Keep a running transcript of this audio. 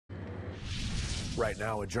Right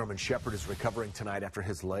now, a German Shepherd is recovering tonight after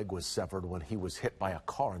his leg was severed when he was hit by a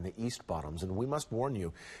car in the East Bottoms. And we must warn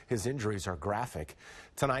you, his injuries are graphic.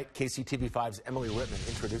 Tonight, KCTV5's Emily Rittman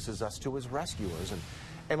introduces us to his rescuers. And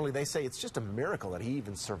Emily, they say it's just a miracle that he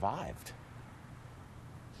even survived.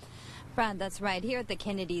 Brad, that's right. Here at the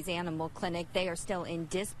Kennedy's Animal Clinic, they are still in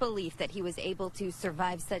disbelief that he was able to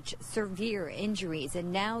survive such severe injuries.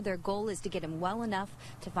 And now their goal is to get him well enough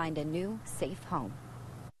to find a new, safe home.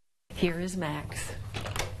 Here is Max.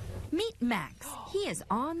 Meet Max. He is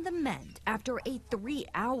on the mend after a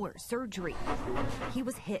 3-hour surgery. He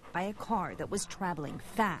was hit by a car that was traveling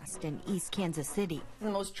fast in East Kansas City. The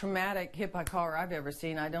most traumatic hit by car I've ever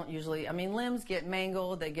seen. Limbs get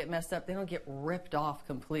mangled, they get messed up, they don't get ripped off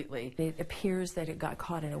completely. It appears that it got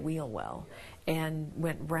caught in a wheel well and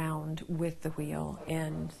went round with the wheel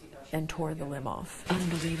and tore the limb off.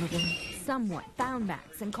 Unbelievable. Someone found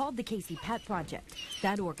Max and called the Casey Pet Project.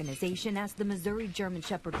 That organization asked the Missouri German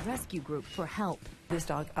Shepherd Rescue Group for help. This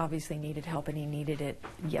dog obviously needed help, and he needed it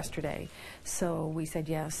yesterday. So we said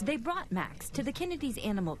yes. They brought Max to the Kennedy's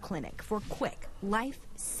Animal Clinic for quick,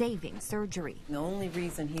 life-saving surgery. The only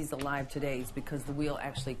reason he's alive today is because the wheel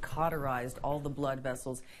actually cauterized all the blood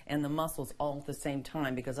vessels and the muscles all at the same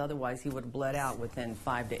time, because otherwise he would have bled out within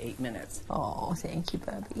 5 to 8 minutes. Oh, thank you,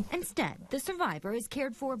 Bubby. Instead, the survivor is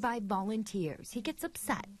cared for by volunteers. He gets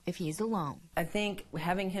upset if he's alone. I think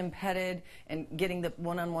having him petted and getting the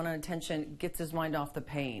one-on-one attention gets his mind off the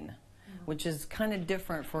pain, which is kind of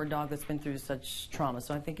different for a dog that's been through such trauma.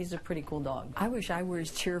 So I think he's a pretty cool dog. I wish I were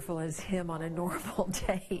as cheerful as him on a normal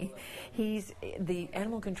day. The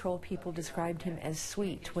animal control people described him as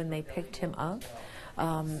sweet when they picked him up.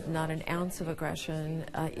 Not an ounce of aggression,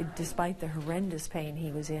 despite the horrendous pain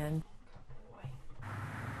he was in.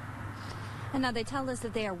 And now they tell us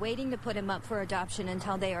that they are waiting to put him up for adoption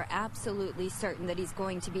until they are absolutely certain that he's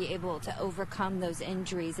going to be able to overcome those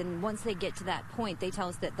injuries. And once they get to that point, they tell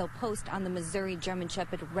us that they'll post on the Missouri German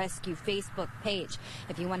Shepherd Rescue Facebook page.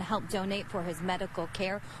 If you want to help donate for his medical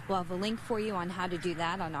care, we'll have a link for you on how to do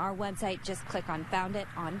that on our website. Just click on Found It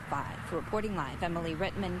on 5. Reporting live, Emily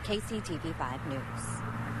Rittman, KCTV5 News.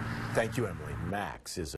 Thank you, Emily. Max is